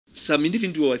some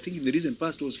individual, I think in the recent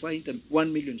past, was fined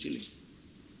 1 million shillings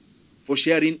for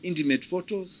sharing intimate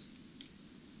photos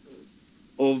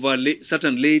of a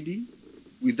certain lady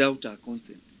without her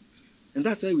consent. And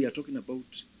that's why we are talking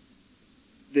about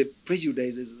the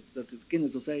prejudices that the Kenyan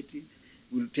society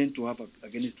will tend to have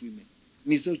against women.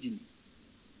 Misogyny.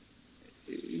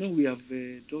 You know, we have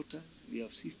daughters, we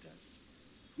have sisters.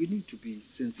 We need to be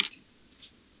sensitive.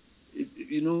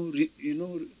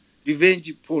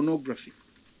 Revenge pornography.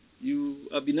 You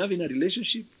have been having a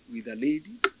relationship with a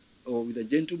lady or with a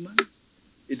gentleman.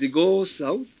 It goes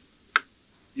south.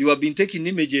 You have been taking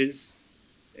images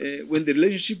when the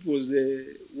relationship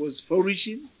was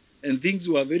flourishing and things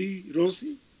were very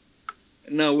rosy.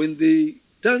 Now, when they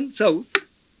turn south,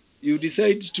 you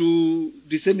decide to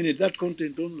disseminate that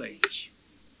content online.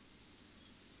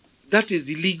 That is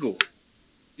illegal.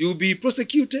 You'll be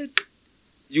prosecuted.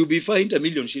 You'll be fined 1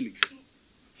 million shillings.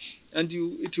 And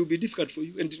it will be difficult for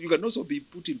you. And you can also be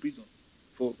put in prison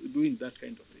for doing that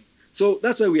kind of thing. So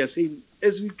that's why we are saying,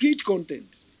 as we create content,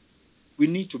 we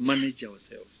need to manage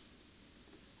ourselves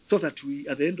so that we,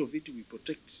 at the end of it, we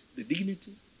protect the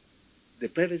dignity, the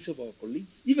privacy of our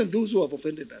colleagues, even those who have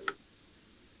offended us.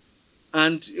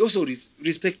 And also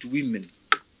respect women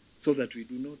so that we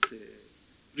do not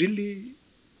really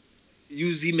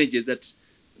use images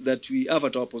that we have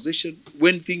at our possession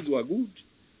when things were good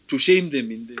to shame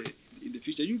them in the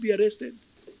future. You'll be arrested,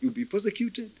 you'll be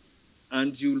prosecuted,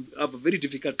 and you'll have a very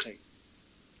difficult time.